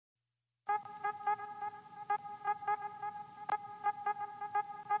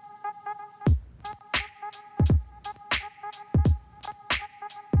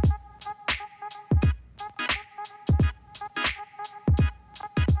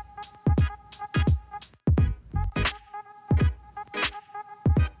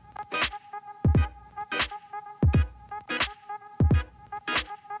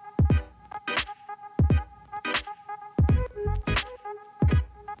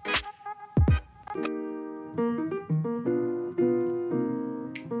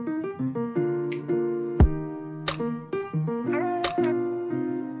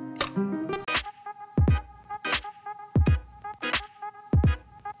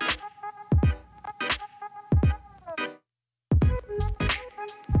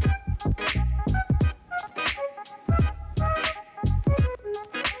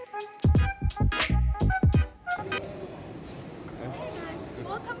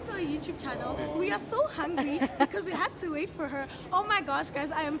to a YouTube channel. We are so hungry because we had to wait for her. Oh my gosh,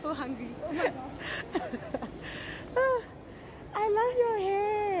 guys, I am so hungry. Oh my gosh. I love your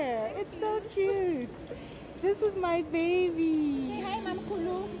hair. It's so cute. This is my baby. Say hi, Mam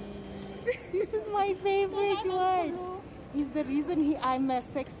Kulu. This is my favorite one. He's the reason I'm a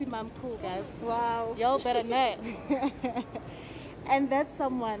sexy mom cool, guys. Wow. Y'all better know. And that's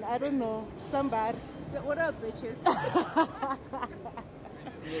someone, I don't know, somebody. What up, bitches?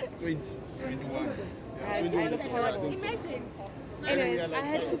 20, 21. I look horrible. Imagine. Anyways, I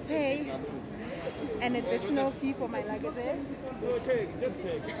had to pay an additional fee for my luggage. No, just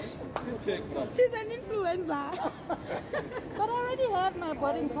check. Just check, bro. She's an influencer. But I already have my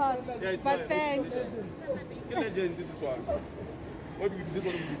boarding pass. Yeah, it's but fine. thanks. Legend did this one. What do we do? This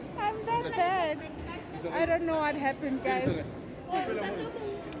one? I'm that bad. I don't know what happened, guys.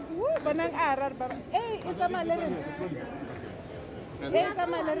 Woo, banang arar ba? Hey, it's a malarin. Hey, it's a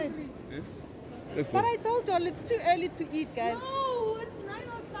malarin. Let's go. But I told y'all it's too early to eat, guys. No, it's 9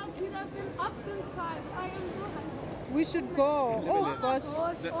 o'clock. We've been up since 5. I am so hungry. We should go. Oh gosh.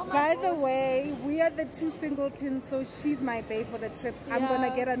 Oh my By the gosh. way, we are the two singletons, so she's my bae for the trip. I'm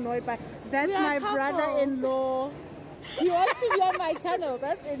gonna get annoyed by that's We are my a couple. brother-in-law. He wants to be on my channel.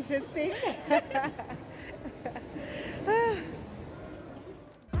 That's interesting.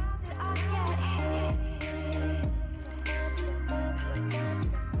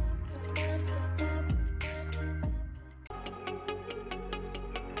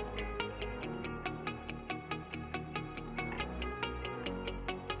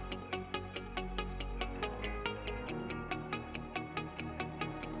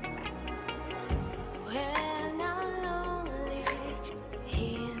 When I'm lonely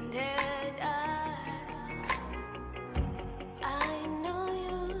in the dark, I know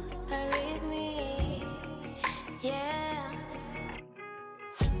you are with me, yeah.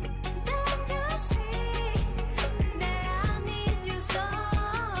 Don't you see that I need you so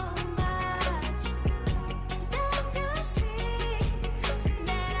much? Don't you see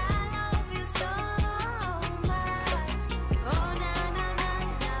that I love you so much? Oh na na na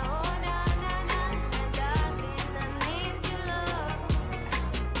na, oh na na na na, darling, I need your love.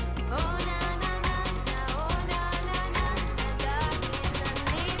 Oh na na na na, oh na na na na, darling, I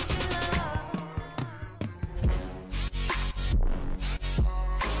need your love.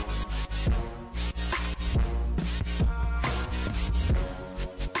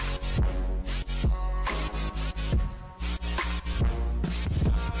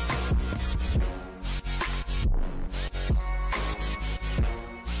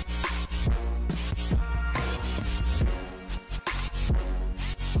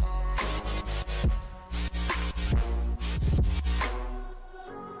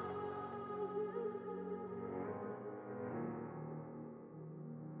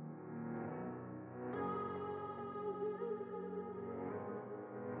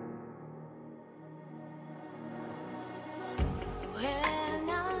 When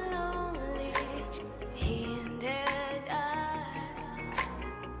I'm lonely in the dark,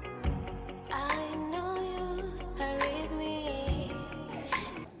 I know you are with me.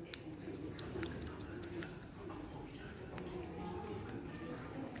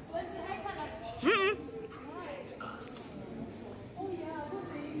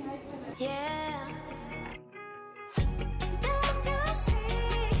 Yeah. Don't you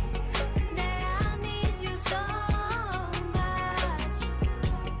see that I need you so much?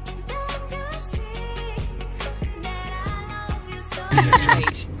 Don't you see that I love you so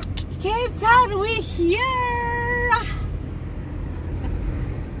much? Cape Town, we're here.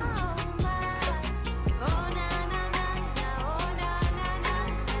 Oh na na na na, oh na na na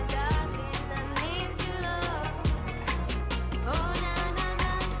na, darling, I need your love. Oh na na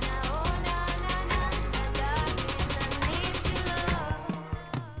na na, oh na na na na, darling, I need your love.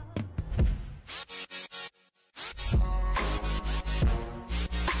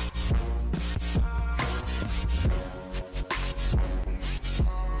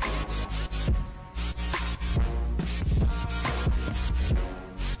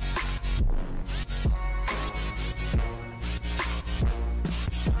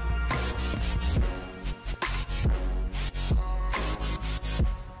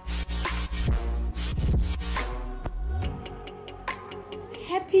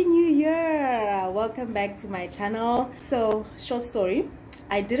 Happy New Year! Welcome back to my channel. So, short story,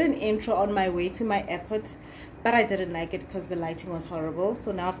 I did an intro on my way to my airport, but I didn't like it because the lighting was horrible.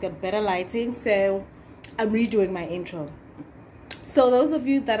 So now I've got better lighting, so I'm redoing my intro. So those of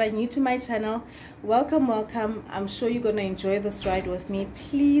you that are new to my channel, welcome. I'm sure you're gonna enjoy this ride with me.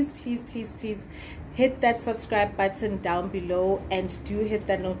 Please hit that subscribe button down below and do hit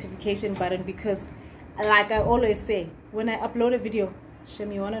that notification button, because like I always say, when I upload a video,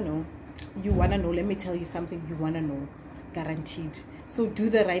 Shem, you wanna know, let me tell you something, you wanna know, guaranteed. So do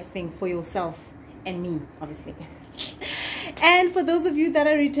the right thing for yourself and me, obviously. And for those of you that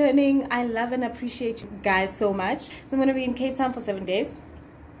are returning, I love and appreciate you guys so much. So I'm gonna be in Cape Town for 7 days.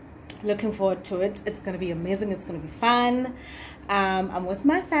 Looking forward to it. It's gonna be amazing. It's gonna be fun. I'm with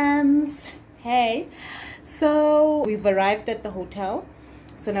my fams. Hey, so we've arrived at the hotel.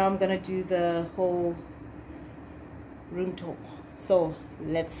 So now I'm gonna do the whole room tour. So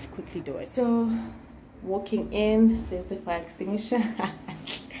let's quickly do it. So walking in, there's the fire extinguisher.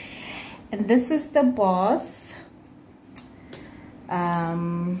 And this is the bath.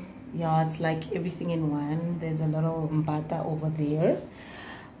 Yeah, it's like everything in one. There's a little mbata over there.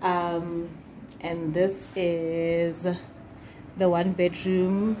 And this is the 1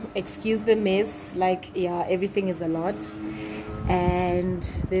 bedroom. Excuse the mess, like, yeah, everything is a lot. And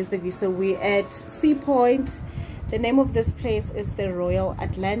there's the view. So we're at Sea Point. The name of this place is the Royal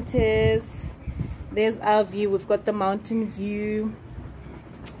Atlantis. There's our view. We've got the mountain view.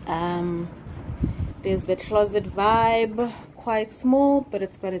 There's the closet vibe. Quite small, but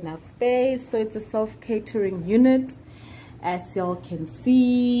it's got enough space. So it's a self-catering unit, as y'all can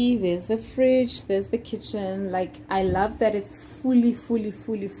see. There's the fridge, there's the kitchen. Like, I love that it's fully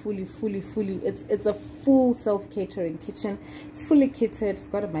it's a full self-catering kitchen. It's fully kitted. It's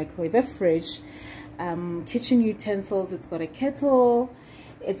got a microwave, a fridge, kitchen utensils. It's got a kettle.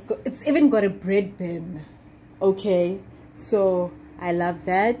 It's even got a bread bin. Okay, so I love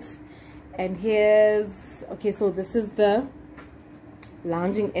that. And here's, okay, so this is the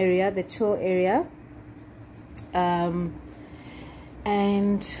lounging area, the chill area.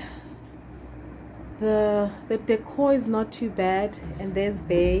 And the decor is not too bad. And there's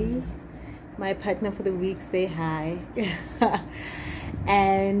Bay, my partner for the week. Say hi.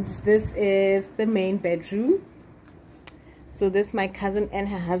 And this is the main bedroom. So this my cousin and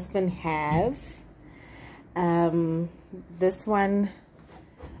her husband have. This one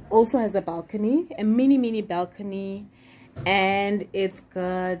also has a balcony, a mini balcony, and it's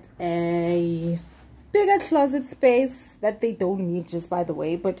got a bigger closet space that they don't need, just by the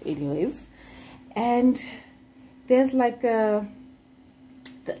way, but anyways. And there's like a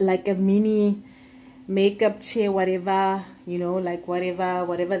mini makeup chair, whatever, you know, like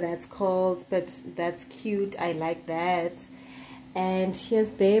whatever that's called, but that's cute. I like that. And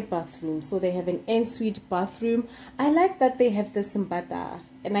here's their bathroom. So they have an ensuite bathroom. I like that they have the simbata,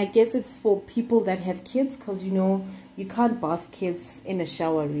 and I guess it's for people that have kids, because you know you can't bath kids in a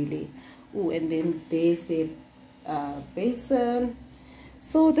shower really. Oh, and then there's the basin.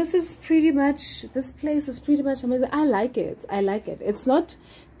 So this is pretty much, this place is pretty much amazing. I like it. It's not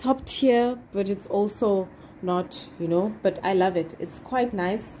top tier, but it's also not, you know, but I love it. It's quite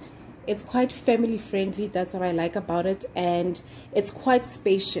nice. It's quite family friendly. That's what I like about it. And it's quite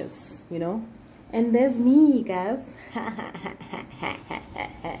spacious, you know. And there's me, guys.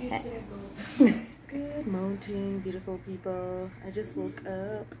 Good morning, beautiful people. I just woke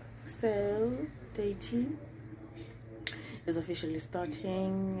up. So day 2 is officially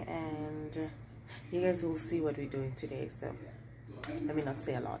starting, and you guys will see what we're doing today. So let me not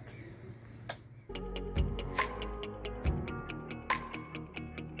say a lot.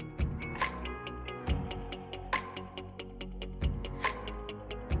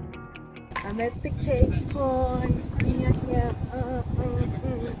 I'm at the Cape Point. Yeah.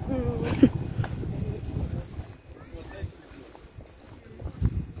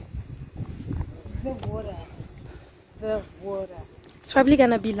 The water. It's probably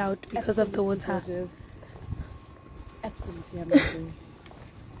gonna be loud because of the water. Gorgeous. Absolutely amazing.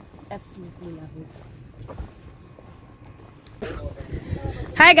 Absolutely love it.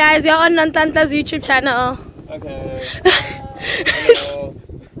 Hi guys, you're on Nantanta's YouTube channel. Okay.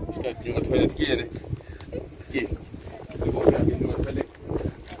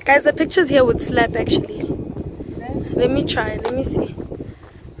 Guys, the pictures here would slap actually. Let me try, let me see.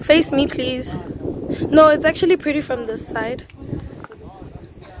 Face me please. No, it's actually pretty from this side.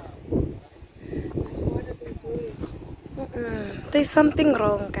 There's something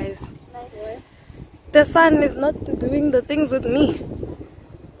wrong, guys. The sun is not doing the things with me.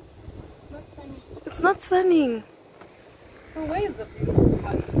 It's not sunning. So where is the beautiful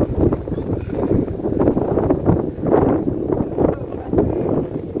part?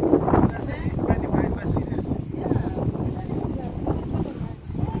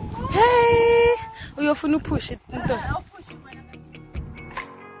 Hey! We often push it.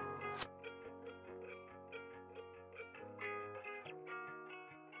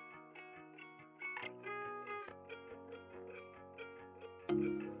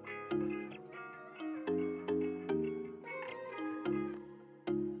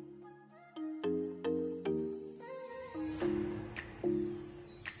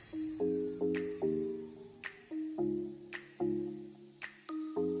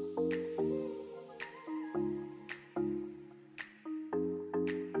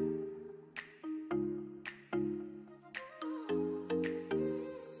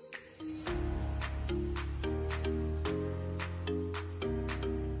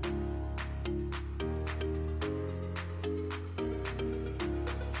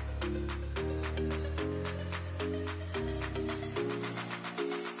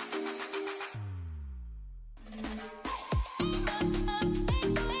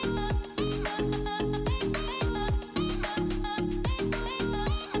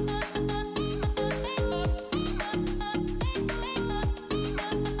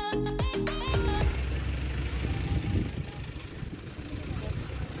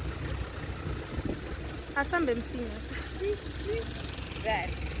 Asambe msinya. That.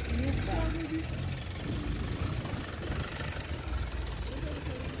 You got.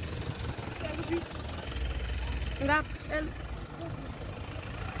 Ngap.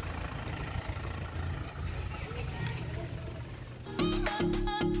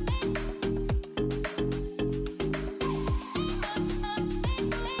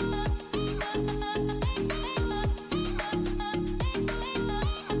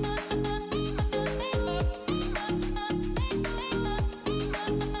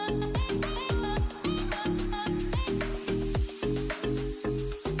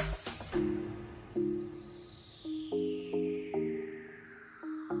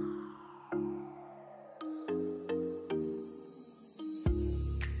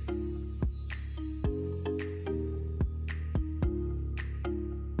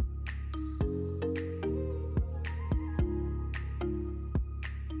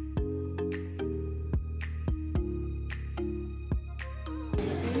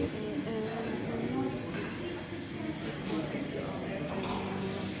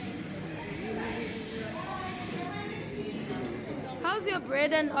 How's your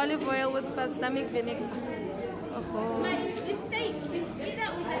bread and olive oil with balsamic vinegar? Oh.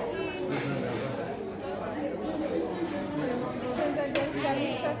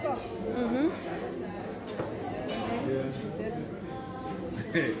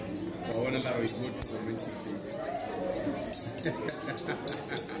 Hey, I want to allow you to go to romantic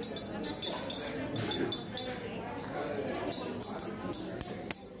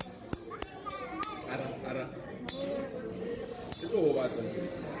Ara. It's all about them.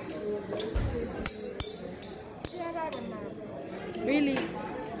 Really?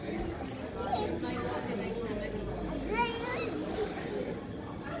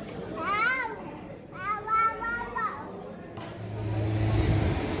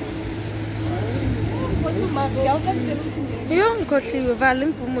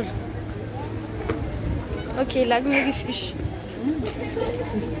 Okay, like maybe fish.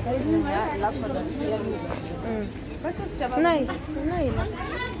 No.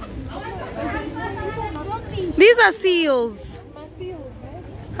 These are seals.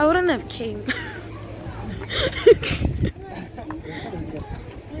 I wouldn't have came.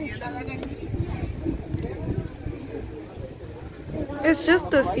 It's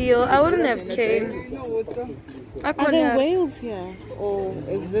just a seal. I wouldn't have came. Are there whales here? Or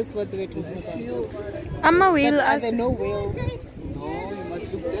is this what we're talking about? I'm a whale. Are there no whales? No, you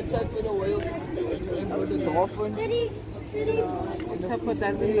must look that side for the whales and for the dolphins. Papa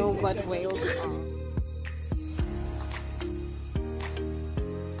doesn't know what whales are.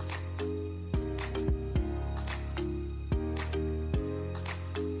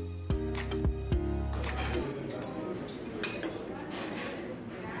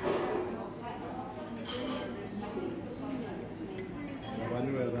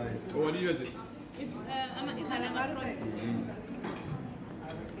 Oh, what do you use it? It's an amaranth.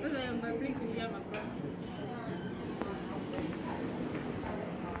 Those are the green to yam amaranth.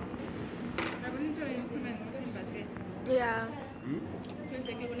 I'm going to instrument in basket. Yeah. Can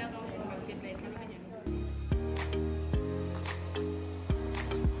take a basket like a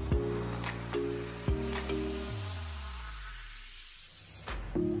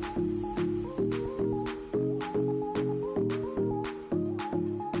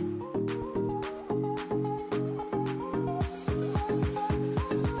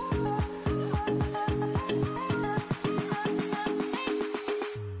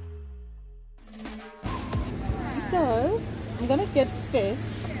So, I'm gonna get fish.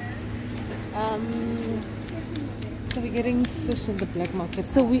 So we're getting fish in the black market.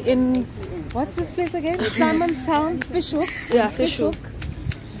 So we in, what's this place again? Simon's Town, Fish Hook. Yeah, Fish Hook.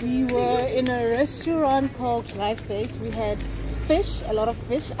 We were in a restaurant called Live Bait. We had fish, a lot of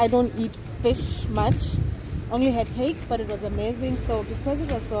fish. I don't eat fish much. Only had hake, but it was amazing. So because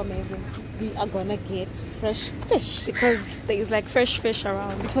it was so amazing, we are gonna get fresh fish. Because there's like fresh fish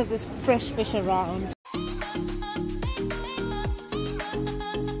around. Because there's fresh fish around.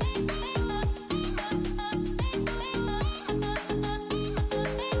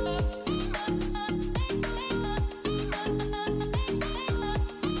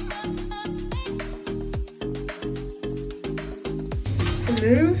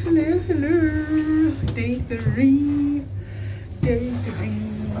 Hello. Day three.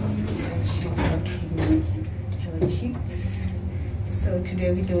 She's looking hella cute. So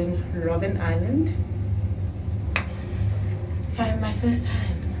today we're doing Robben Island. For my first time.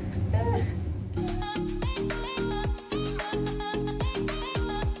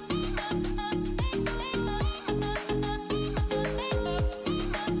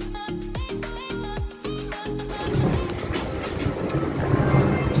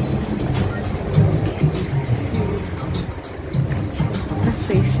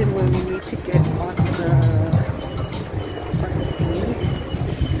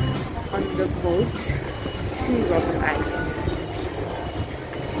 boat to Robben Island.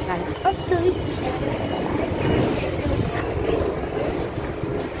 Live update.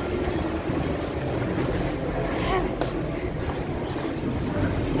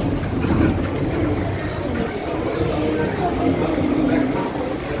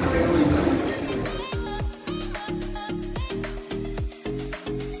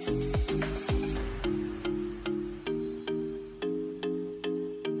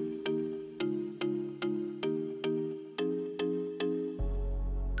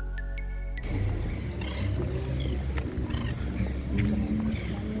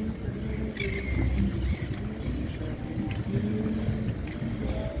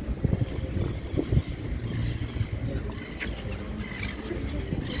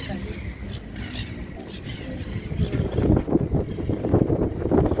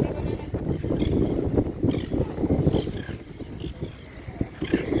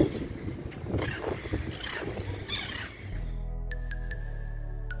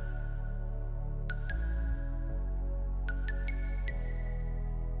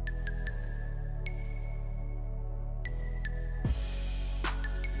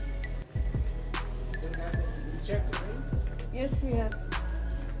 Yes, we have.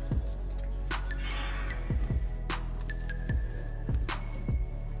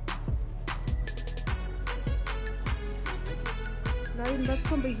 Nein, das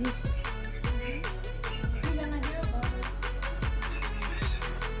kommt bei hier.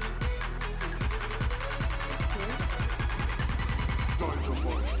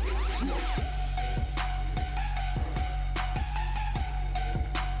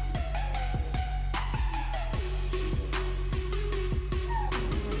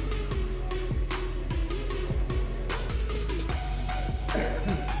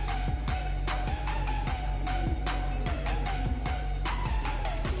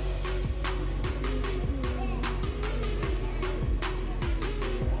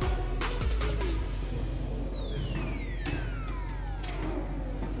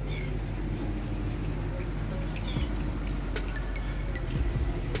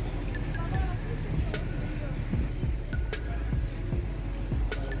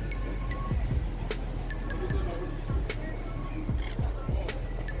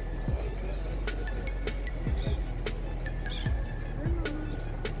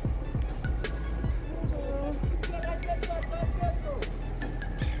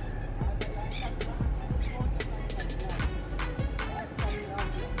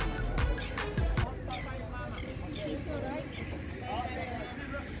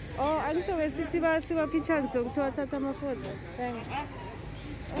 Oh, angisho besithi basipha i-chance yokuthi wathatha amafoto. Thanks. How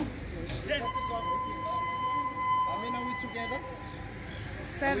many are we together?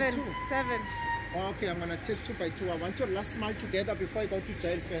 7. Two. 7. Oh, okay, I'm gonna take 2 by 2. I want your last smile together before I go to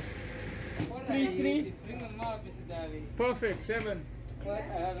jail first. 3. Bring them out, Mr. Davies. Perfect. 7.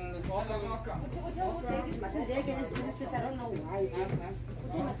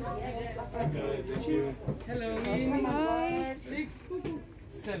 Hello. Hi. 6,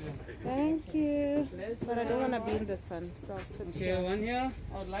 7. Thank you. But I don't want to be in the sun, so I'll sit Okay, here. 1 here.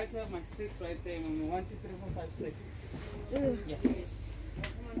 I would like to have my 6 right there. 1, 2, 3, 4, 5, 6. Ugh. Yes.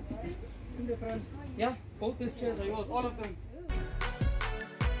 In the front. Yeah, both these chairs are yours. All of them.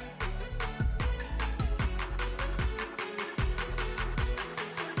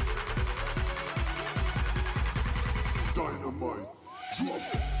 Dynamite drop.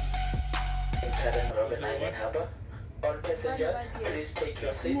 Current Robben Island Harbour. All passengers, please take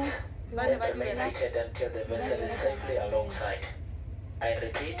your seats and remain seated until the vessel is safely alongside. I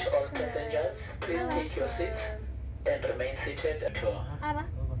repeat, all passengers, please take your seats and remain seated until.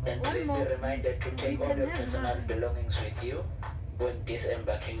 And please be reminded to take all your personal belongings with you when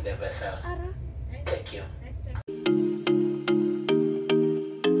disembarking the vessel. Thank you. Thank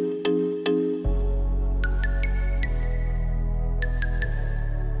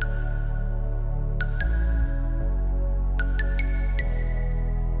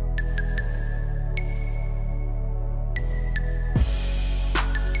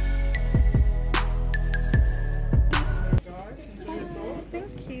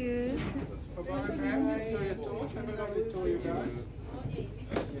you. Enjoy your tour. Have a lovely tour, you guys.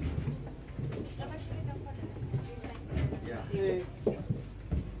 Yeah.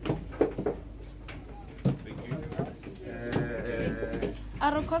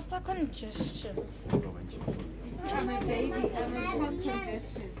 Are costa congestion. I'm a baby. I'm a cause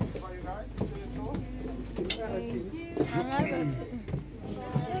congestion. Bye, guys. Enjoy your tour. Thank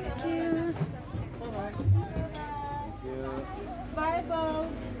you. Bye, boat.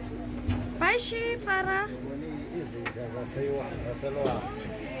 Bye, sheep, Ara.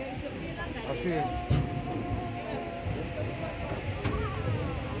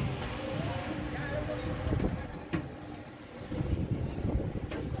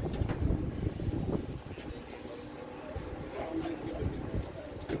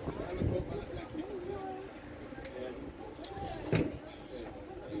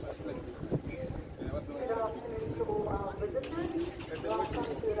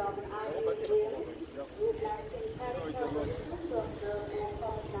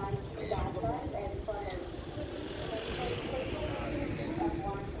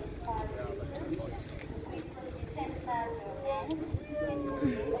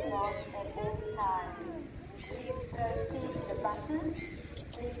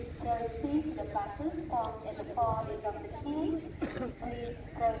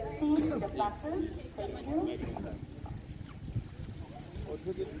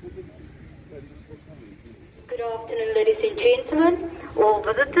 Good afternoon, ladies and gentlemen. All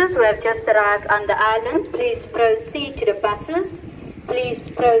visitors who have just arrived on the island, please proceed to the buses. Please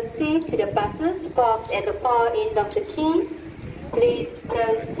proceed to the buses parked at the far end of the quay. Please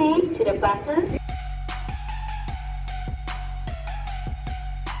proceed to the buses.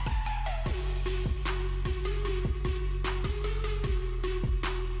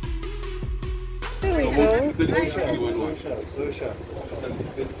 There we go.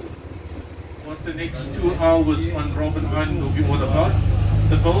 What the next 2 hours on Robben Island will be all about.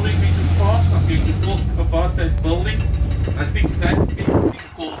 The building we just passed, I'm going to talk about that building. I think that is something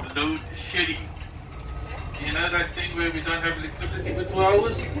called load shedding. You know that thing where we don't have electricity for 2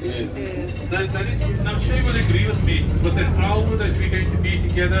 hours? Yes. That is, I'm sure you will agree with me. With an hour that we're going to be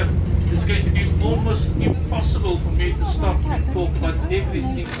together, it's going to be almost impossible for me to stop and talk about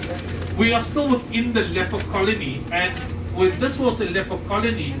everything. We are still within the leper colony, and when this was a leper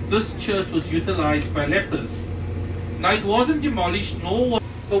colony, this church was utilized by lepers. Now it wasn't demolished nor was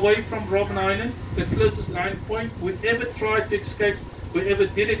away from Robben Island, the closest line point. Whoever tried to escape, whoever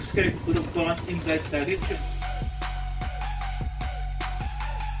did escape, would have gone in that direction.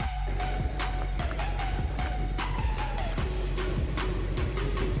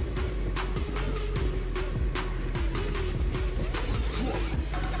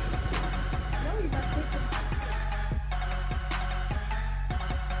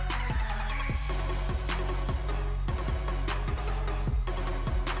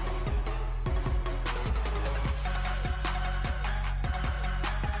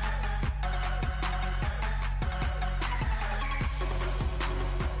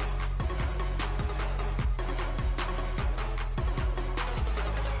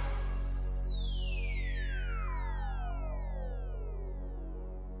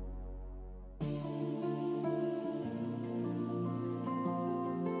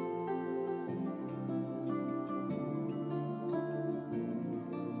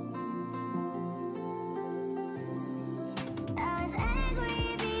 I was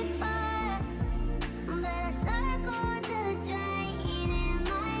angry before, but I circled the drain in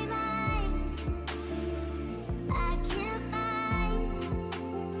my mind. I can't find.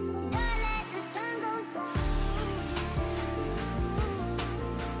 Don't let the sun go down.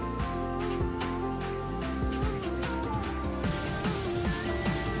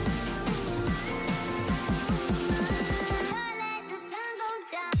 Don't let the sun go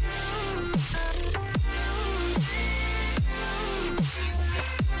down.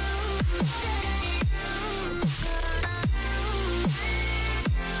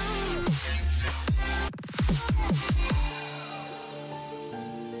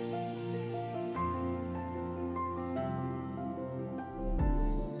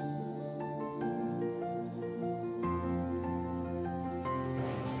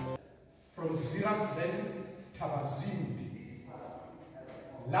 From Zirazden, Tabazimbi.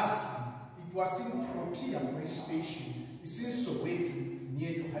 Lastly, it was in Protea police station, it's in Soweto,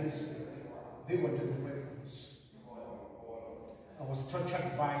 near Johannesburg. They wanted the weapons. I was tortured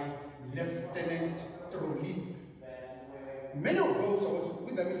by Lieutenant Trolip. Many of those I was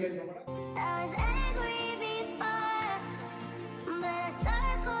with them here. I was angry before, but I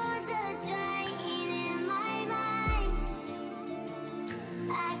circled the drain in my mind.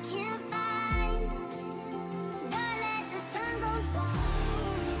 I can't find. Don't let the sun go down.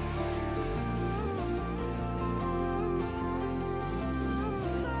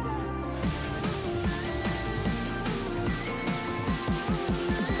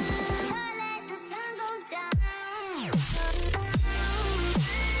 Don't let the sun go down.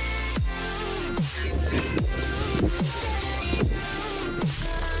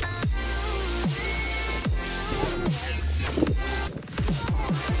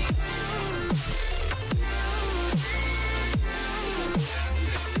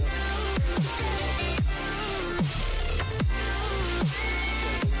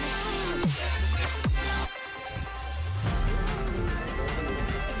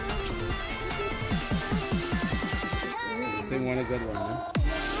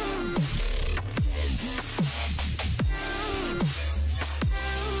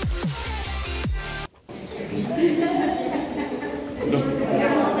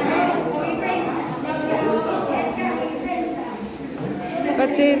 But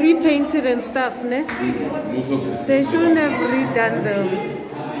they repainted and stuff, ne? They shouldn't have redone them.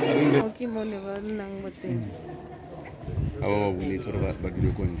 Okay, Oh, we need to about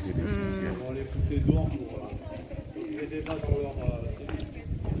video content.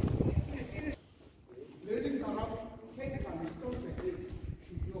 Buildings around Cape Town, it's not the case,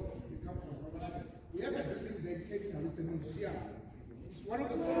 should know the capital of Robben Island. We have a building there in Cape Town, it's a museum. It's one of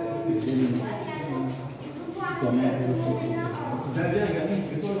the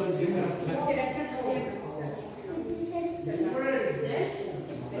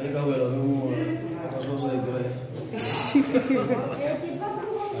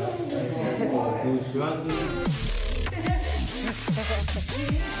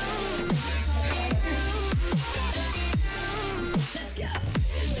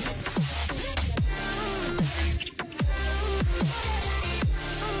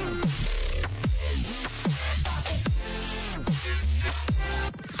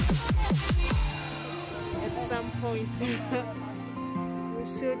At some point, we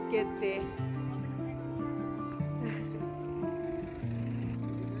should get there.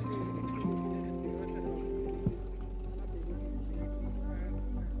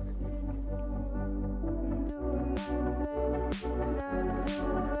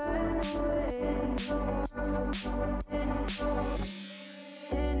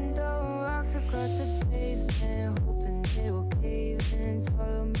 Sitting throwing rocks across the pavement, hoping it'll cave in and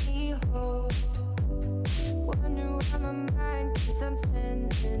swallow me whole. Wonder why my mind keeps on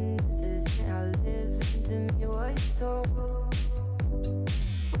spinning. This isn't how living to me was told.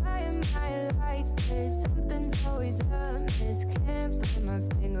 Why am I like this? Something's always amiss. Can't put my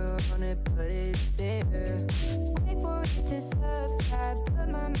finger on it, but it's there. Wait for it to subside, but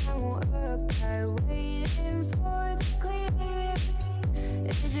my mind won't apply. Waiting for the clear.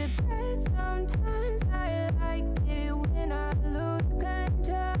 Is it bad? Sometimes I like it when I lose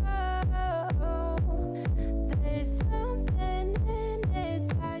control. There's something in it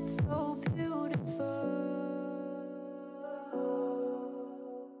that's so beautiful.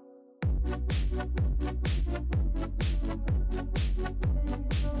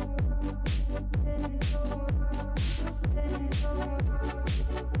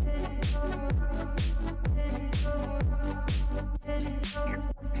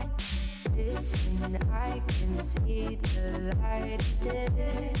 Listen, I can see the light of day,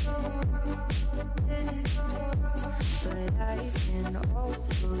 but I can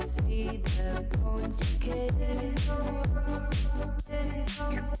also see the bones decay.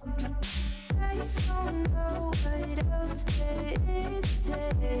 I don't know what else there is to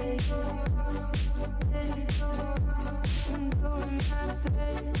say. I'm doing my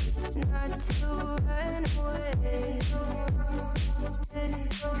best not to run away.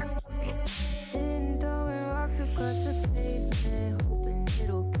 Sitting throwing rocks across the pavement, hoping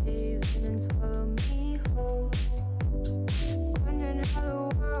it'll cave in and swallow me whole. Wondering how the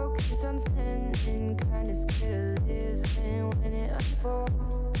world keeps on spinning, kinda scared of living when it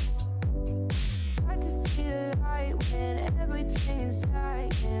unfolds. Hard to see the light when everything is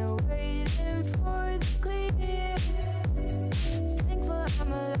dying, waiting for the clear. Thankful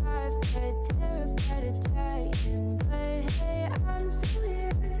I'm alive, but terrified of dying. But hey, I'm still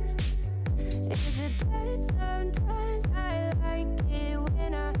here. Is it bad? Sometimes I like it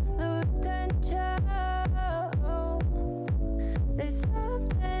when I lose control. There's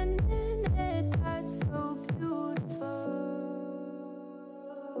something in it that's so beautiful.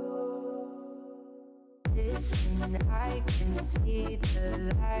 Listen, I can see the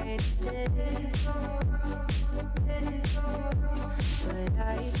light of day, but I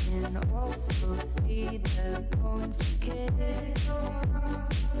can also see the bones decay.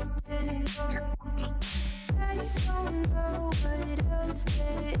 I don't know what else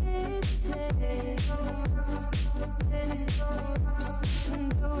there is to say. I'm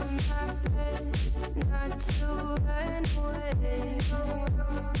doing my best not to run away.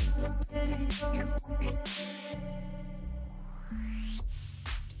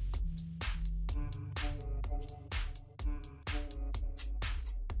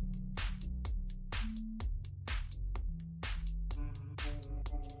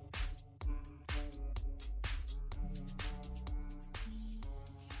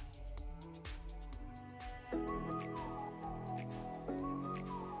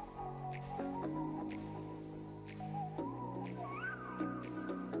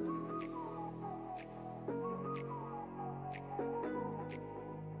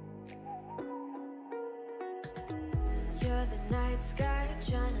 You're the night sky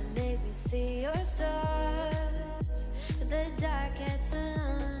trying to make me see your stars, but the dark gets so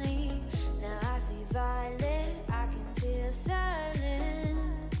lonely. Now I see violet, I can feel silence,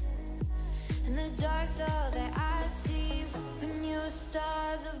 and the dark's all that I see. When your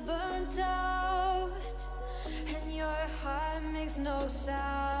stars have burnt out and your heart makes no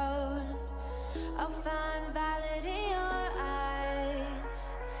sound, I'll find violet in your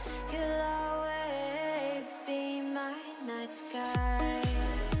eyes. You'll always be my night sky.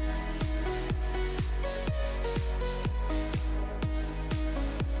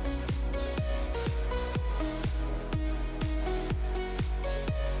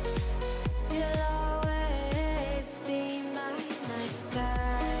 You'll always be my night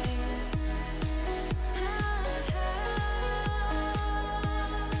sky.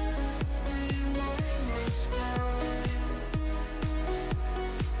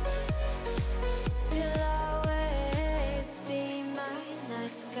 You'll always be my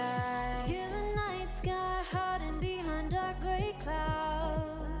night sky. You're the night sky hiding behind dark gray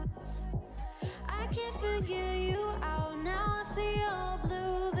clouds. I can't forget